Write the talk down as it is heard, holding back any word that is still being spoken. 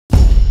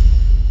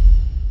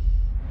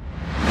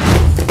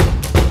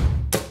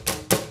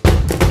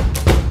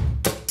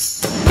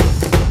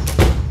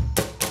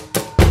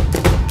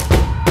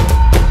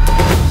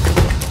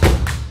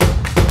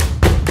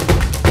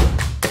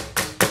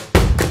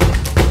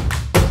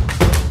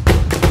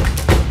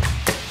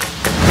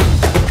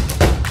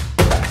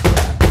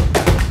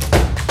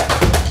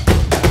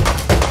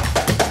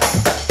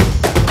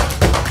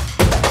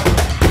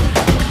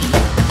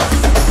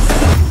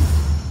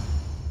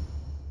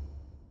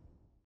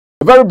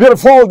Very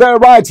beautiful day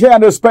right here,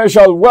 and a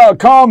special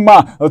welcome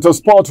to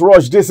Sport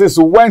Rush. This is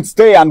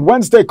Wednesday, and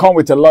Wednesday come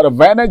with a lot of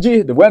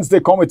energy. The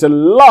Wednesday come with a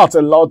lot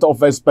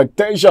of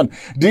expectation.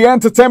 The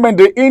entertainment,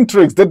 the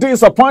intrigues, the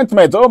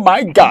disappointment. Oh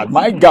my God,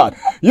 my God.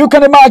 You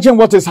can imagine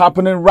what is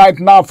happening right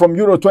now from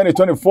Euro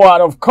 2024,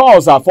 and of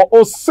course, for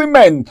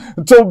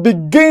Osimhen to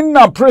begin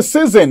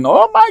pre-season.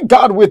 Oh my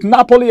God, with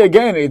Napoli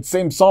again, it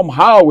seems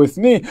somehow with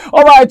me.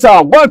 All right,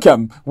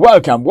 welcome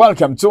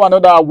to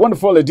another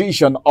wonderful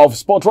edition of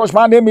Sport Rush.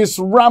 My name is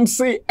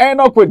Ramsey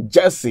Enoch with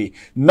Jesse.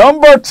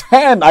 Number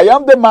 10. I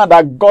am the man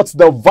that got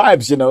the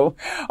vibes, you know.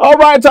 All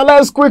right,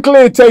 let's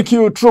quickly take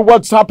you through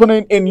what's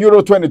happening in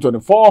Euro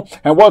 2024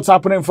 and what's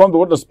happening from the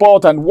world of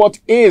sport and what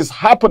is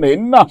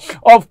happening,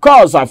 of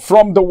course,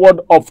 from the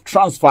world of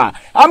transfer.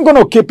 I'm going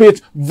to keep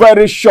it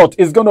very short.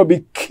 It's going to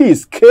be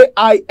KISS,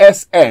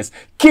 K-I-S-S.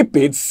 Keep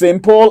it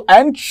simple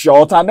and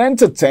short and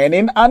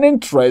entertaining and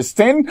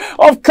interesting.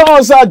 Of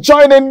course,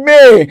 joining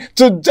me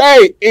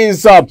today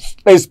is a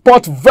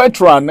sport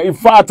veteran. In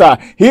fact,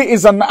 he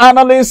is an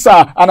analyst,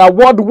 an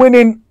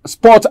award-winning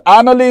sport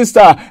analyst,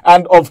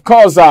 and of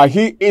course,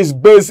 he is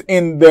based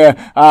in the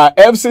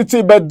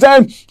FCT, but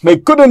then he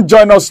couldn't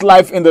join us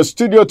live in the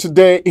studio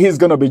today. He's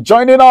going to be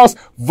joining us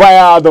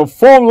via the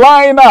phone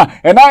line,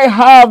 and I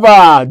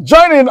have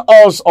joining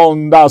us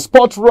on the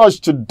Sport Rush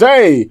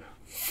today,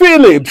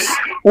 Phillips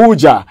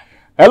Uja.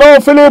 Hello,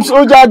 Phillips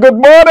Uja. Good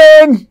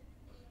morning.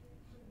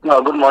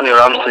 Good morning,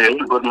 Ramsey.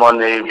 Good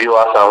morning, viewers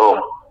at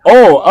home.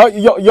 Oh,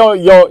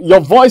 your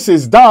voice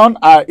is down.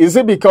 Is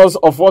it because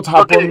of what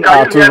happened to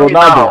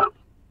Ronaldo?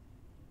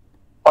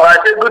 All right.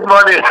 Good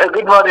morning.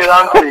 Good morning,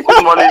 Ramsey.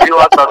 Good morning,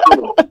 viewers at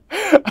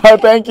home.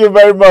 Thank you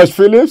very much,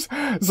 Phillips.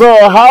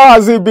 So, how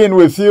has it been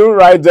with you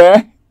right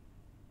there?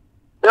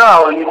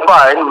 Yeah, well, it's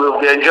fine. We'll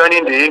be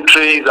enjoying the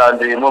intrigues and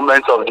the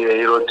moments of the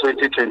Euro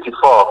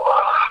 2024.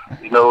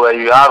 You know, when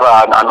you have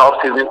an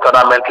off-season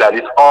tournament like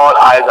this, all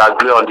eyes are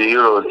glued on the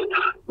Euros.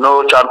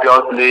 No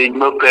Champions League,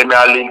 no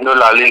Premier League, no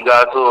La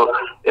Liga. So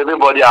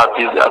everybody are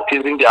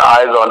keeping their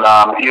eyes on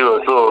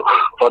Euros. So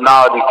for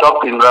now, the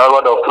talk in the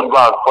world of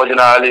football,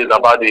 unfortunately, is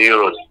about the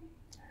Euros.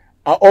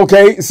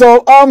 Okay,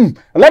 so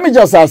let me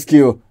just ask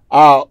you,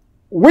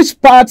 which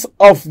part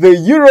of the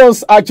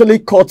Euros actually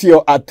caught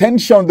your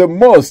attention the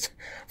most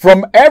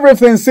from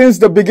everything since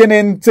the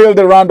beginning till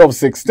the round of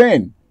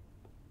 16?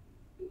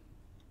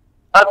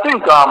 I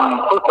think,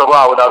 first of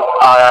all,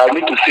 I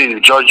need to say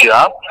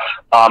Georgia,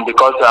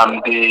 because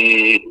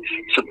the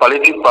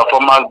superlative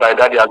performance by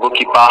that their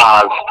goalkeeper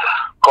has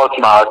caught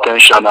my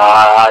attention.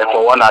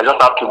 For one, I just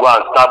have to go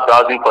and start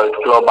browsing for a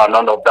club and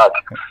none of that.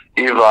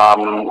 If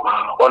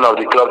one of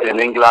the clubs in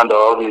England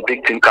or the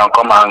big team can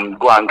come and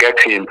go and get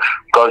him,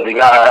 because the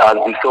guy has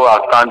been so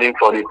outstanding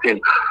for the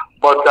team.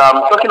 But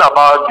talking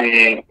about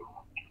the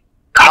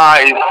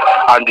highs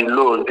and the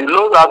lows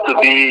have to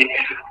be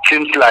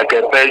teams like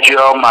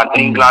Belgium and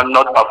England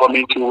not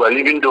performing too well,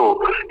 even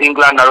though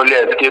England narrowly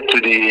escaped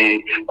to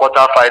the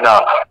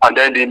quarterfinal. And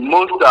then the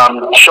most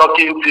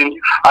shocking teams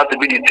have to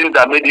be the teams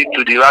that made it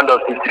to the round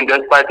of 16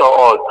 despite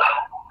all odds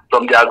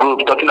from their group,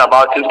 talking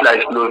about teams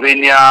like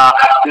Slovenia,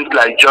 teams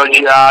like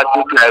Georgia,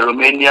 teams like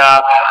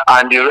Romania,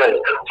 and the rest.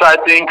 So I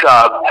think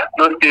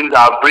those teams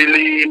have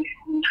really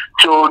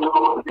showed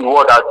the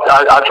world that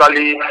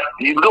actually,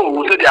 you know,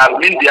 we say they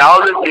are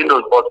always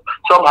winners, but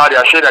somehow they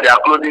are showing that they are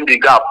closing the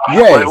gap.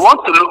 Yes. But we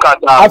want to look at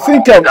I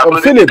think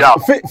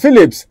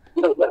Phillips,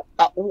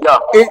 yeah.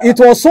 it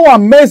was so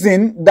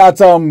amazing that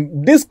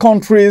these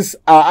countries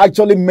are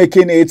actually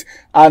making it,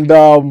 and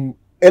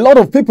a lot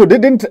of people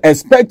didn't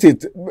expect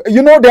it.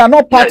 You know, they are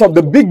not part of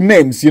the big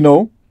names, you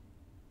know.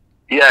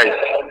 Yes,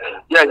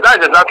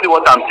 that's exactly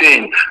what I'm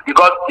saying.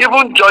 Because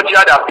even Georgia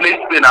that played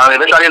Spain and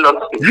eventually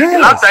lost Spain. Yes. The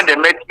last time they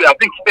met Spain, I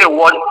think Spain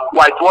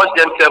whitewashed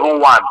them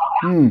 7-1.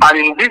 And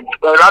in this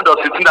round of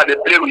 16 that they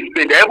played with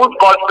Spain, they even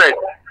scored first.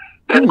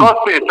 They scored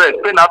Spain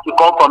first. Spain have to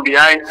come from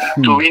behind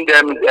to win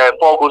them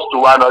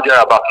 4-1 or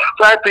thereabout.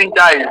 So I think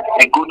that is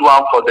a good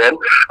one for them.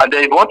 And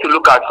then if you want to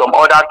look at some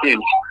other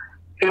teams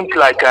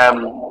like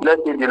let's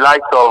say the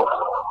likes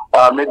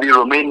of maybe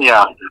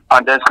Romania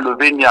and then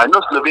Slovenia. You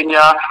know,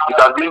 Slovenia, it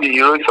has been the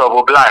heroics of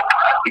Oblak.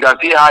 You can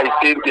see how he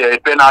saved a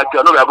penalty.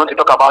 I know we are going to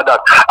talk about that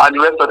and the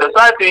rest of them.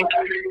 So I think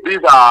these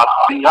are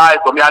the highs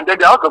for me. And then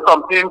there are also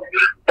some teams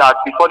that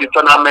before the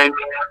tournament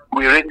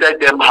we rated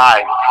them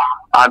high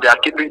and they are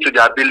keeping to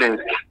their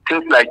billings.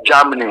 Things like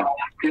Germany,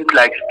 things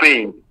like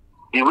Spain.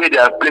 The way they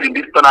have played in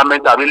this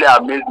tournament have really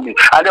amazed me.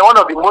 And then one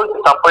of the most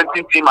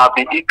disappointing teams have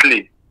been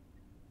Italy.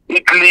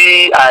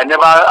 Italy, as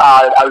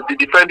the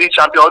defending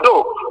champion,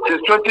 although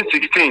since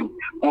 2016,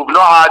 we've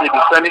not had a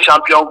defending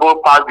champion go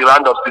past the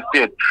round of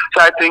 16. So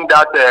I think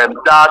that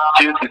that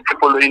change is still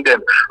following them.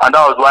 And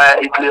that was why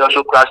Italy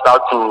also crashed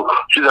out to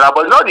Switzerland.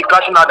 But it's not the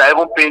crashing out that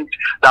even paint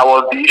that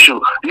was the issue.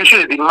 The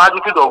issue is the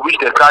magnitude of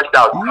which they crashed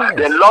out. Yes.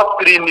 They lost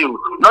 3-0.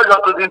 Not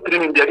just losing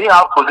 3-0, they didn't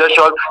have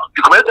possession.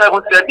 The commentator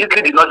even said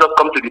Italy did not just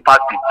come to the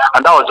party.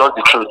 And that was just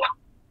the truth.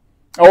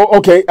 Oh,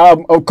 okay.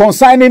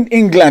 Concerning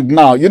England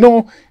now, you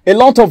know, a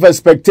lot of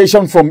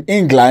expectation from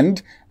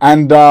England,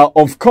 and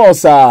of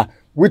course,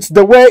 with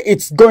the way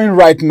it's going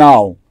right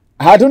now,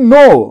 I don't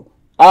know.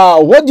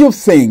 What do you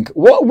think?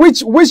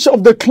 Which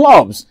of the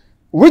clubs,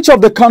 which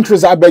of the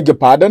countries, I beg your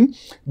pardon,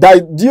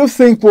 that do you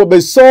think will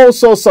be so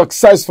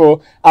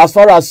successful as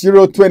far as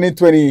Euro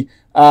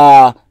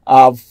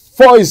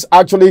 2024 is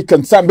actually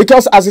concerned?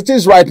 Because as it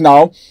is right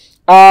now,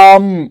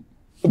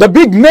 the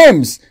big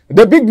names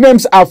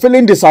are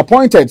feeling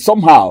disappointed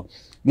somehow.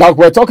 Like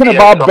we're talking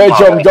about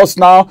Belgium just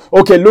now.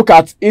 Okay, look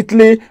at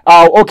Italy.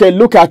 Okay,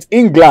 look at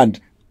England.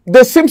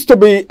 There seems to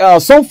be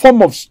some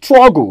form of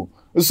struggle.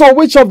 So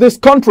which of these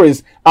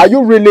countries are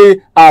you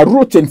really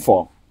rooting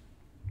for?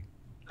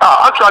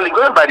 Actually,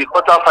 going by the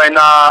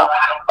quarterfinal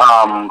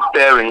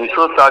pairing, it's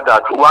so sad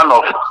that one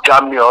of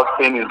Germany or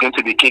Spain is going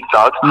to be kicked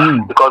out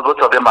because both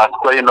of them are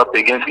squaring up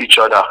against each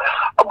other.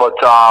 But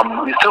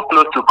it's still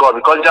close to call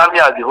because Germany,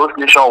 as the host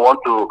nation, want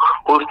to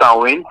host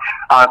and win.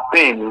 And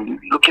Spain,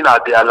 looking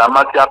at their La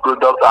Masia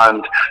product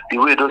and the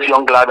way those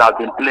young lads have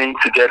been playing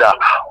together,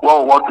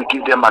 one want to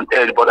give them an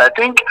edge. But I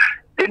think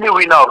any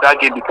winner of that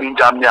game between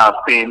Germany and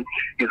Spain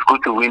is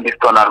good to win this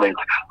tournament.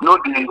 No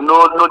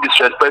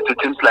disrespect to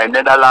teams like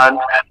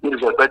Netherlands, no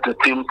disrespect to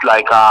teams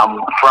like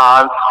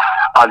France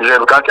and the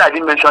rest. I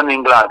didn't mention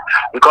England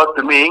because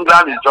to me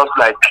England is just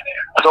like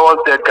someone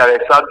said,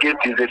 Gareth Southgate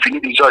is a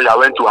finidi judge. I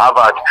went to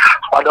Harvard.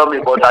 Pardon me,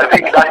 but I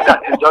think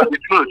that is just the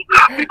truth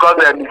because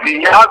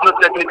he has no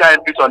technical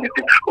input on the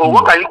team.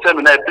 What can you tell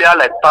me now? A player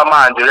like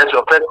Palmer and the rest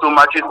of the first 2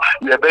 matches,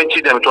 you were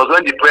benching them. It was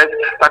when the press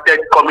started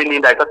coming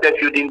in that I started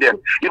fielding them.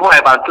 Even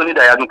Anthony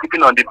that has been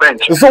keeping on the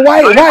bench. So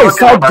why is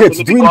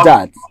Southgate doing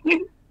that?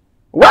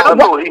 I don't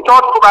know. He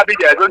thought probably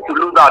they are going to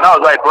lose now. That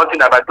was why he brought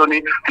in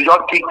Anthony to just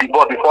kick the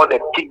ball before they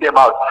kick them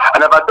out.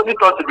 And Anthony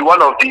thought to be one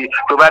of the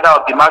provider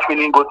of the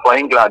match-winning goals for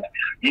England.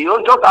 He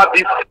just have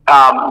this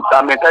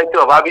mentality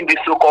of having this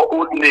so-called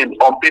old name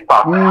on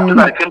paper. So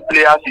that the same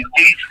players he's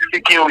still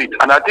sticking with.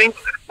 And I think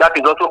that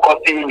is also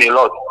costing him a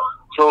lot.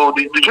 So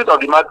the truth of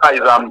the matter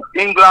is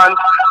England,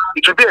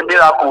 it should be a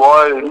miracle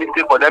or a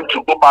mistake for them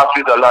to go past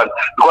Switzerland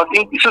because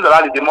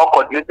Switzerland is a more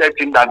coordinated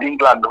team than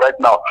England right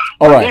now.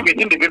 All right. I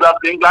think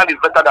individually England is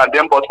better than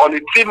them, but on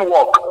the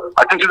teamwork,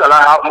 I think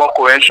Switzerland have more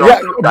cohesion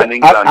than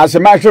England. As a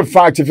matter of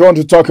fact, if you want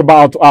to talk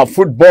about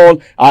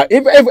football,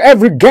 if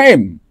every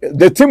game,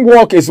 the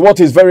teamwork is what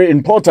is very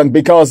important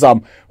because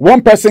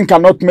one person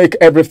cannot make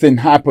everything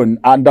happen.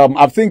 And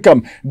I think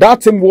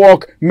that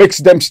teamwork makes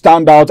them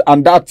stand out,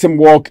 and that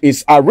teamwork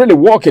is really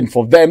working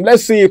for them.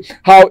 Let's see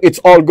how it's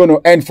all going to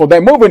end for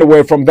them. Moving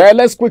away from there,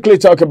 let's quickly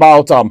talk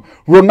about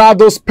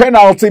Ronaldo's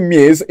penalty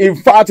miss. In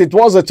fact, it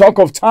was a talk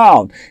of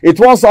town. It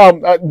was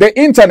the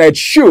internet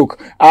shook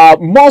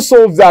more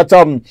so that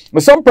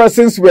some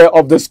persons were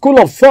of the school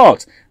of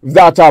thought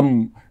that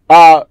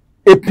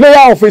a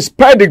player of his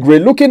pedigree,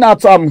 looking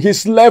at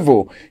his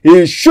level,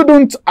 he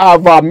shouldn't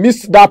have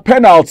missed that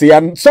penalty.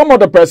 And some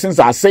other persons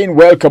are saying,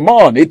 well, come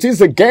on, it is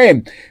a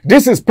game.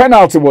 This is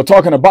penalty we're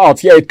talking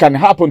about here. It can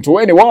happen to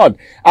anyone.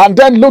 And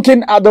then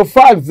looking at the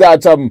fact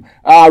that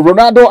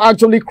Ronaldo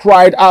actually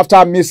cried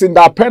after missing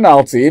that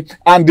penalty,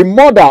 and the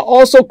mother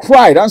also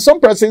cried. And some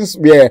persons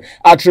were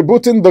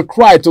attributing the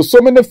cry to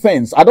so many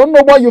things. I don't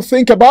know what you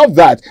think about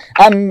that.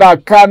 And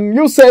can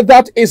you say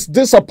that it's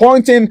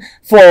disappointing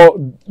for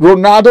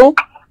Ronaldo?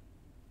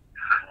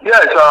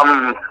 Yes,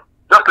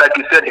 just like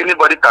you said,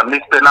 anybody can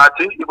miss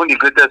penalty. Even the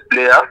greatest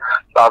player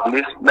have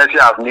missed. Messi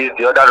have missed.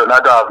 The other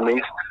Ronaldo have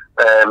missed.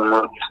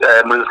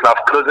 Miroslav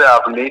Klose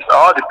have missed.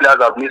 All the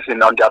players have missed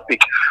on their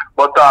peak.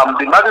 But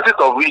the magnitude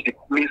of which the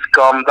miss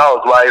comes, that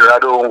was why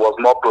Ronaldo was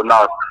more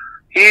pronounced.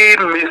 He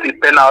missed a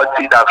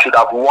penalty that should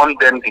have won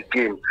them the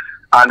game.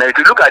 And if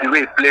you look at the way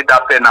he played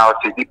that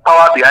penalty, the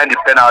power behind the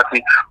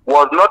penalty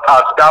was not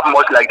as that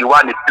much like the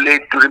one he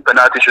played during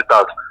penalty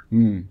shootouts.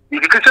 If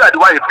you can see that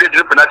the one he played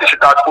during penalty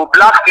shootouts,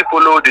 Black still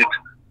followed it,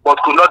 but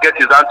could not get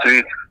his hand to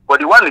it. But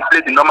the one he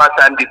played in normal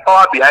time, the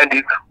power behind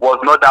it was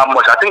not that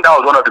much. I think that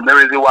was one of the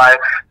main reasons why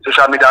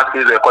social media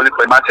space were calling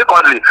for him. And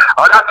secondly,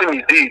 another thing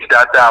he did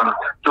that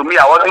to me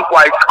I wasn't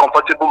quite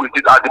comfortable with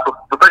it as the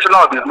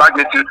professional of his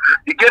magnitude.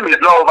 The game is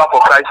not over,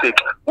 for Christ's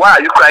sake. Why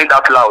are you crying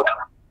that loud?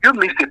 You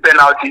missed a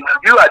penalty.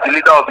 You are the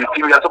leader of the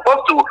team. You are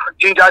supposed to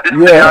ginger these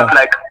players,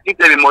 like give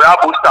them a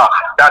morale booster.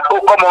 That, oh,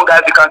 come on,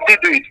 guys, you can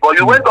still do it. But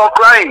you went on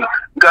crying.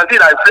 You can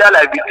see that a player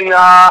like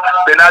Vitinha,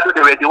 Bernardo,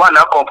 they were the one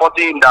that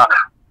comforting him that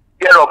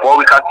get up, or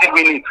we can still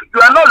win it.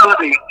 You are not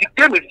losing. The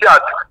game is still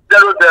at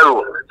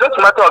 0-0. Just a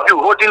matter of you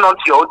holding on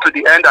to your own to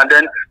the end, and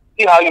then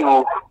see how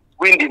you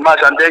win the match.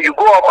 And then you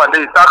go up and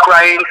then you start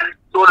crying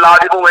so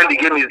loud, even when the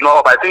game is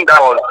not up. I think that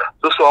was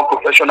so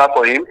unprofessional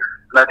for him.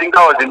 And I think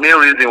that was the main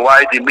reason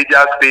why the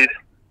media space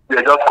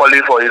were just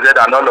calling for his head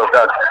and all of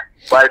that.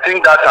 But I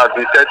think that has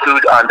been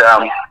settled, and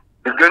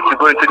it's going to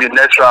go into the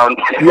next round.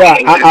 Yeah,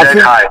 I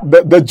think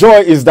the joy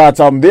is that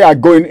they are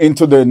going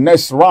into the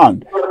next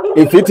round.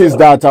 If it is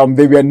that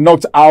they were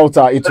knocked out,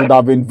 it would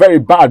have been very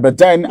bad. But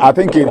then I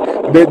think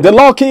the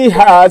luck he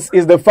has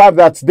is the fact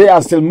that they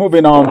are still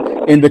moving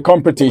on in the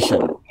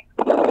competition.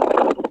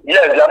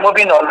 Yes, they are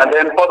moving on, and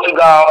then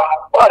Portugal.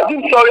 Well, I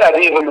didn't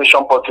even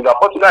mention Portugal.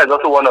 Portugal is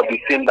also one of the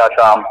teams that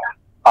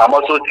I'm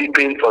also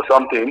tipping for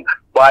something.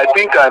 But I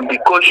think the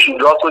coach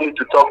should also need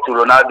to talk to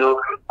Ronaldo,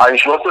 and he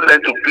should also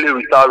learn to play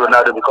without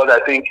Ronaldo, because I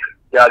think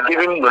they are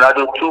giving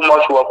Ronaldo too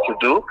much work to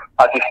do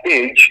at his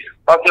age.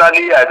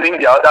 Personally, I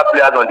think there are other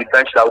players on the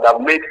bench that would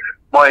have made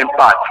more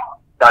impact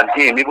than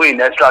him, even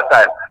in extra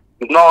time.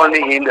 It's not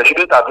only him, they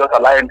shouldn't have just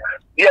aligned.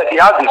 Yes, he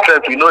has the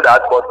strength, we know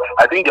that, but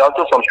I think there are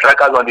also some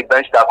strikers on the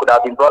bench that could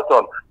have been brought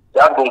on.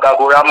 They have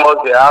Goncago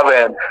Ramos, they have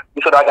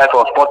this other guy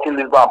from Sporting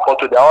Lisbon and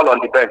Porto, they're all on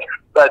the bench.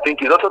 So I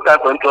think it's also time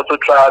for him to also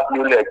try out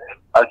new legs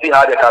and see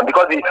how they can.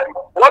 Because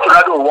what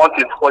Ronaldo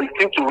wants is for his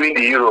team to win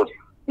the Euros.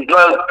 It's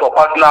not for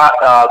personal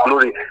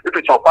glory. If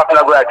it's for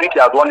personal glory, I think he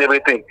has won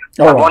everything.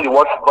 He has won the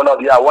World Footballer of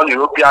the Year, won the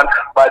European.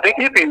 But I think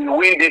if he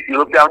wins this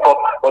European Cup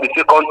for the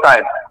second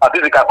time, I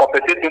think they can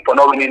compensate him for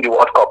not winning the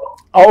World Cup.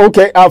 Oh,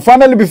 okay.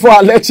 Finally, before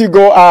I let you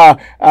go,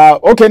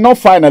 okay, not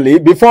finally,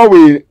 before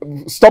we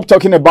stop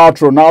talking about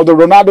Ronaldo,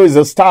 Ronaldo is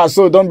a star,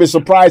 so don't be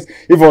surprised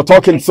if we're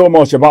talking so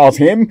much about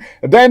him.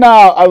 Then,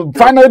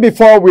 finally,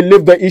 before we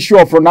leave the issue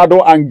of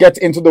Ronaldo and get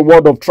into the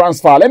world of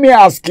transfer, let me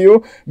ask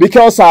you,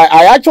 because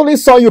I actually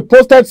saw you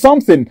posted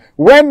something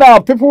when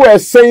people were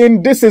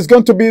saying this is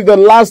going to be the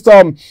last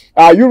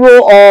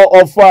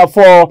Euro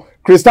for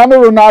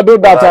Cristiano Ronaldo,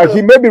 that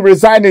he may be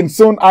resigning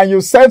soon, and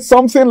you said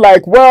something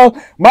like, well,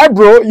 my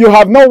bro, you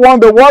have not won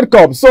the World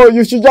Cup, so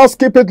you should just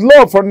keep it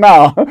low for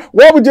now.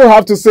 What would you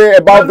have to say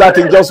about that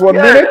in just 1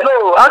 minute?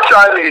 No,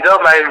 actually,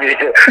 don't mind me.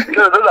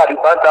 Those are the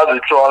banters we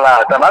throw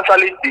out. And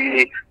actually,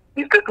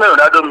 the statement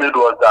Ronaldo made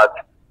was that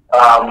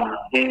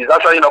he is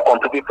actually not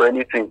competing for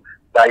anything,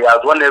 that he has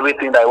won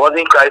everything, that he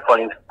wasn't crying for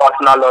his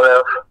personal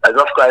laurel, that he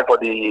was crying for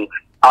the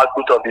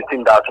output of the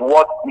team, that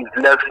what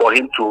is left for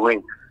him to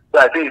win. So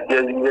I think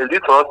there's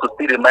this for us to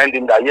still remind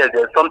him that yes,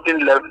 there's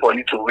something left for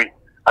you to win,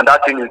 and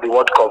that thing is the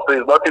World Cup. So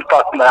it's nothing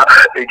personal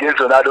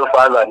against Ronaldo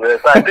fans and the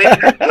rest. So I think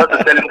you have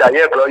to tell him that,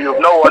 yeah, bro, you've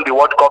not won the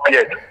World Cup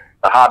yet.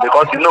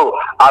 Because you know,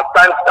 as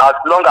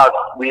long as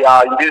we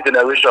are in this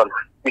generation,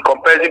 the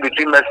comparison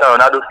between Messi and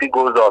Ronaldo still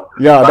goes on.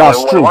 Yeah, that's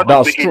true.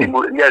 That's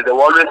true. Yes, they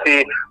will always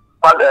say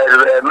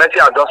Messi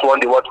has just won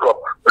the World Cup,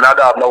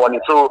 Ronaldo have not won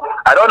it. So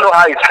I don't know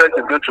how his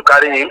strength is going to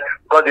carry him,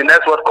 because the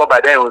next World Cup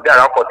by then will be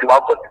around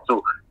 41,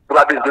 42.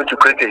 Probably is going to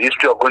create a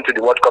history of going to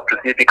the World Cup to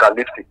see if he can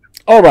lift it.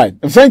 All right.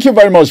 Thank you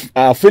very much,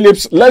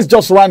 Phillips. Let's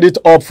just round it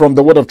up from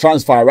the world of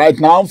transfer right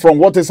now, from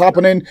what is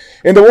happening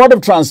in the world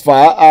of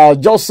transfer.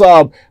 Just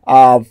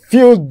a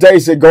few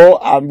days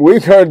ago, we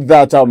heard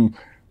that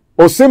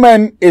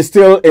Osimhen is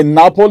still in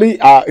Napoli.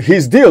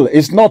 His deal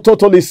is not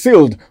totally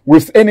sealed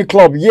with any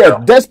club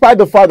yet, despite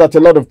the fact that a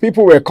lot of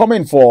people were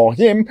coming for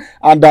him,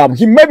 and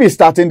he may be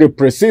starting the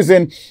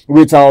preseason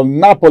with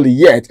Napoli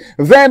yet.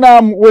 Then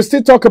we'll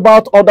still talk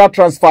about other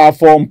transfer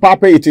for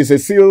Mbappe. It is a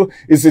seal.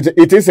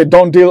 It is a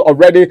done deal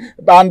already,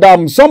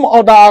 and some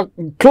other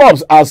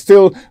clubs are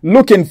still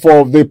looking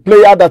for the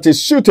player that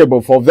is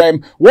suitable for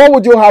them. What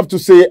would you have to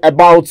say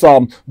about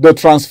the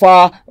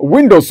transfer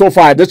window so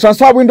far? The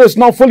transfer window is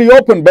not fully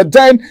open, but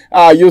then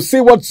you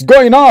see what's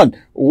going on.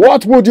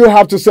 What would you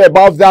have to say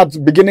about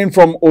that, beginning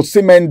from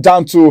Osimhen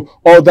down to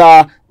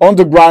other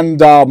underground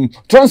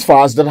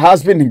transfers that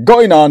has been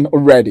going on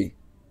already?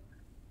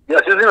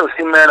 Yes, using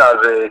Osimhen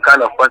as a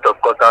kind of point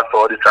of contact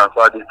for all the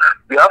transfer deals.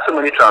 We have so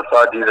many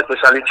transfer deals,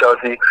 especially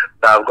Chelsea,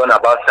 that have gone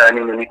about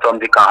signing any Tom,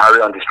 Dick and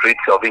Harry on the streets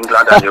of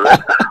England and the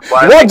rest.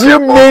 What do you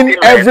mean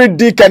every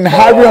Dick and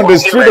Harry on the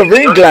street of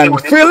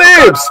England?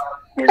 Phillips!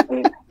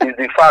 Is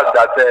the fact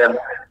that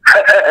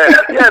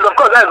yes, of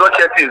course, that's what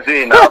Chelsea is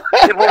doing now.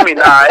 Even me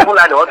now, even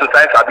like they want to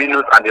sign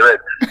Fabinho and the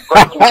rest.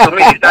 But to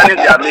me, the signings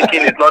they are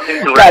making is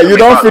nothing to you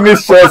don't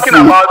finish Chelsea.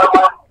 Talking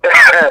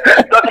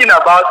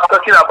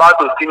about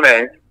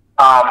Osimhen,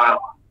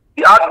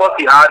 the outburst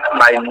he had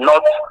might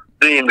not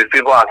do him a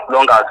favor as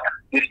long as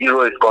this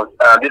Euro is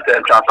this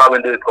transfer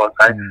window is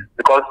concerned,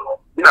 because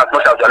in as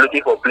much as we are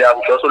looking for players,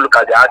 we should also look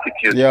at their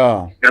attitude.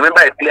 Yeah. You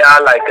remember a player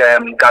like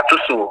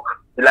Gattuso,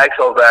 the likes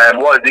of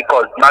what is it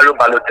called, Mario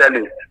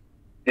Balotelli,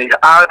 and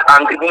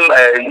even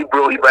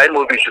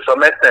Ibrahimovic to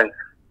some extent.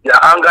 Their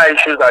anger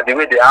issues are the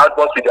way they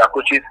outburst with their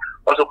coaches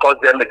also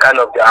cost them the kind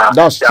of their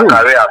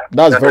career.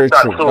 That's very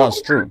true. So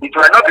that's true. It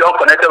might not be all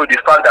connected with the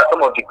fact that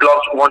some of the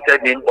clubs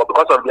wanted him, but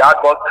because of the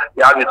outburst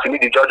they have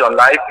between the judge on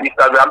live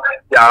Instagram,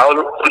 they are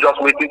also just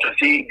waiting to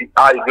see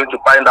how he's going to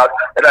find out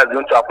whether he's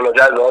going to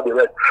apologize or all the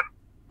rest.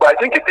 But I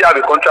think if they have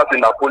a contract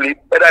in Napoli,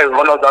 whether he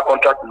honors that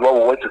contract is what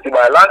we want to see.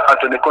 But I learned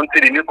Antonio Conte,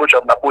 the new coach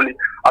of Napoli,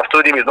 I've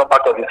told him it's not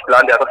part of his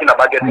plan. They are talking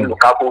about getting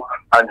Lukaku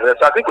and the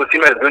rest. So I think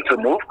Osimhen is going to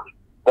move.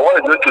 But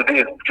what he's going to do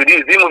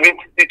is he moving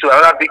to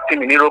another big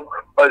team in Europe,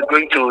 or is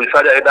going to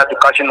Saudi Arabia to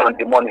cash in on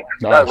the money?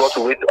 That's what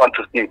we wait on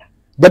to see.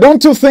 But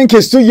don't you think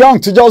he's too young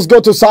to just go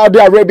to Saudi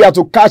Arabia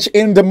to cash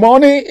in the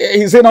money?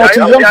 Is he not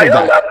too young for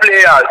that?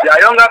 There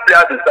are younger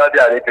players in Saudi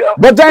Arabia.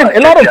 But then a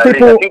lot of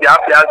people... I think they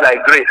have players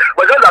like Gray.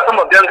 But just that some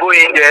of them go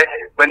in there,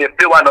 when they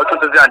play 1 or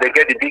 2 seasons and they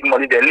get the big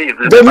money, they leave.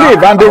 They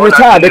leave and they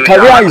retire. The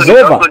career is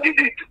over.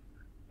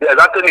 Yes,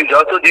 Anthony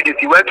also did it.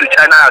 He went to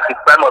China at the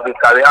prime of his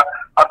career.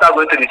 After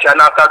going to the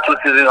China after 2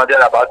 seasons or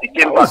thereabout, he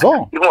came back.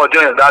 Even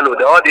Ojo and Zalo,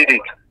 they all did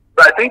it. So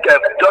So I think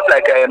just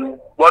like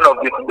one of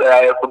the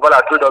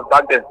footballers told us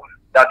back then,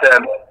 that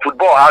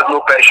football has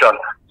no pension.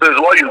 So it's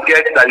what you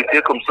get that you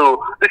take home.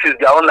 So this is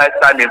their own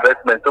lifetime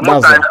investment. So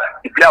most times,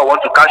 the player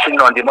want to cash in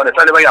on the money,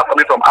 especially when you are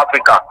coming from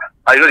Africa.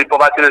 And you know the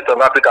poverty rate of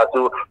Africa,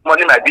 so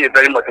money might be a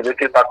very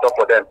motivating factor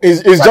for them.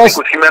 It's just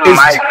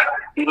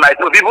it might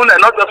even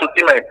not just with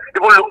Osimhen,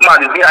 even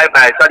Lookman is being hyped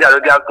by Saudi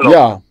Arabian club.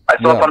 Yeah,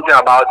 I saw something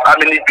about how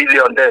many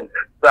billion then.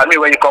 So I mean,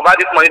 when you convert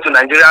this money to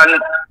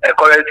Nigerian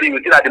currency, you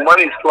see that the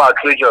money is so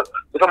outrageous.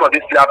 So some of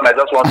these players might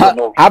just want to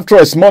move. After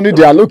it's money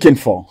they are looking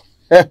for.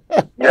 Yeah,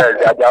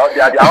 they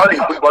are all in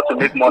football to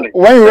make money.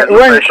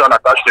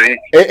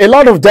 A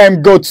lot of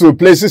them go to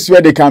places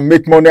where they can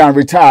make money and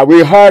retire.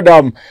 We heard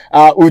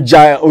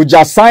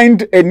Uja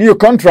signed a new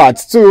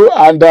contract too,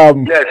 and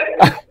yes,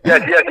 he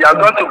has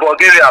gone to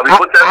Bulgaria.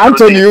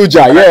 Anthony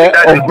Uja,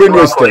 of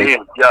Benue State.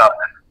 Yeah.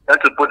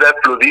 To put that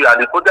Plovi,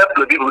 and the put that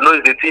Plovi, we know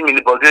is the team in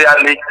the Bulgarian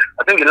league.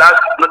 I think the last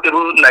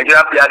notable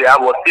Nigerian player they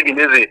have was Steve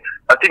Ineze.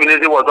 Steve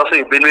Ineze was also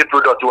a Benue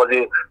product.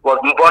 He was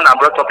born and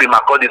brought up in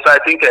Makurdi. So I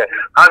think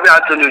having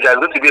Anthony Uja is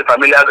going to be a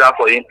familiar ground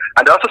for him.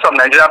 And there are also some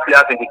Nigerian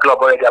players in the club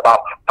already,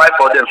 about 5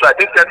 for them. So I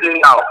think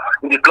settling now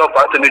in the club for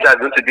Anthony Uja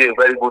is going to be a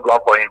very good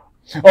one for him.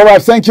 All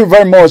right, thank you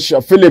very much,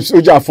 Phillips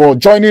Uja, for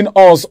joining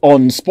us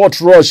on Sport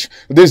Rush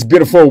this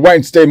beautiful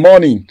Wednesday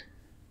morning.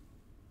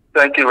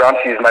 Thank you,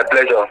 Ramsey. It's my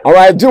pleasure. All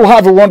right. Do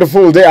have a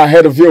wonderful day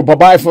ahead of you.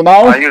 Bye-bye for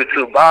now. And you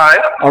too. Bye.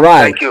 All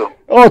right. Thank you.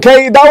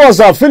 Okay, that was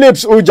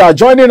Phillips Uja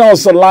joining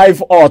us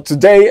live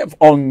today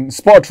on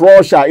Sport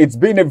Russia. It's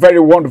been a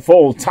very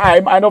wonderful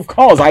time. And of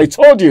course, I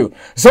told you,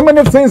 so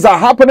many things are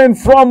happening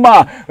from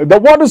the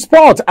world of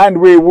sport.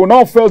 And we will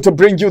not fail to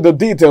bring you the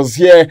details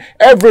here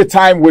every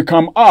time we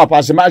come up.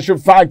 As a matter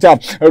of fact,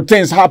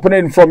 things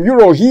happening from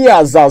Euro. He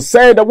has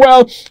said,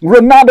 well,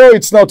 Ronaldo,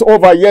 it's not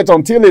over yet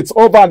until it's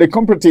over. The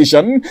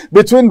competition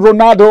between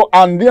Ronaldo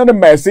and Lionel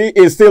Messi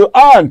is still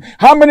on.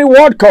 How many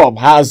World Cup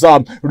has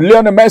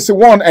Lionel Messi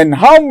won,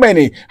 and how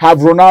many have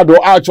Ronaldo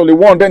actually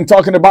won? Then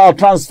talking about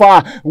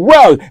transfer,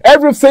 well,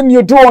 everything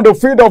you do on the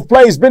field of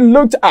play has been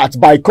looked at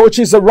by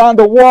coaches around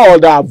the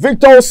world.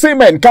 Victor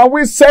Osimhen, can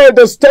we say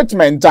the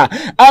statement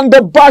and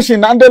the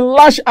bashing and the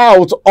lash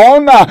out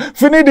on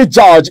Finidi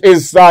George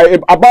is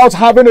about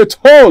having a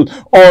toll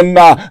on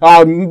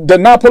the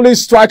Napoli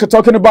striker,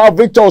 talking about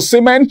Victor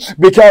Osimhen,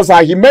 because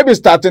he may be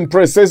starting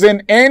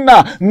pre-season in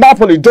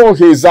Napoli, though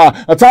his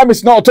time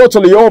is not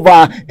totally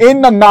over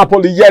in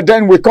Napoli yet.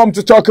 Then we come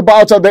to talk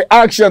about the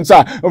actions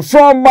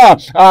from,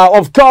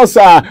 of course,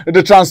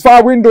 the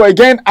transfer window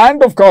again,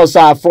 and of course,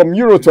 from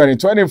Euro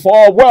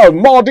 2024. Well,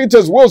 more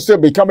details will still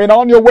be coming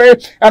on your way,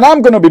 and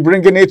I'm going to be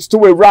bringing it to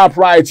a wrap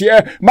right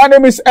here. My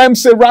name is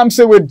MC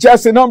Ramsey with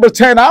Jesse number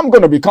 10. I'm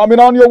going to be coming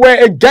on your way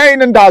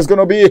again, and that's going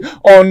to be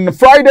on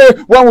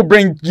Friday when we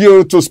bring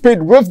you to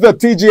speed with the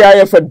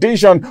TGIF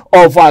edition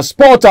of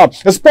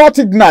Sport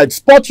Ignite,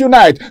 Sport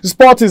Unite.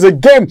 Sport is a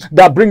game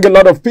that brings a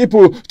lot of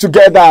people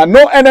together.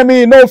 No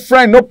enemy, no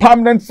friend, no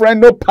permanent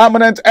friend, no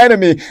permanent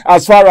enemy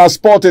as far as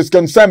sport is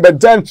concerned.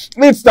 But then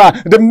it's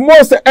the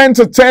most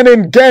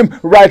entertaining game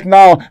right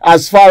now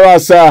as far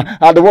as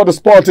the world of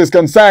sport is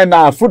concerned.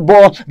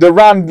 Football, the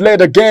round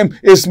later game,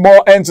 is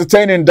more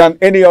entertaining than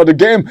any other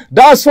game.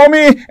 That's for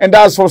me, and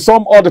that's for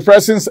some other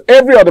persons.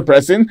 Every other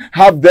person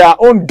have their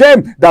own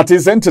game that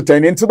is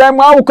entertaining to them.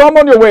 I will come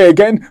on your way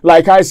again,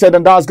 like I said,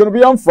 and that's going to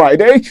be on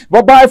Friday.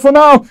 Bye-bye for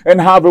now,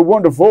 and have a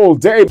wonderful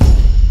day.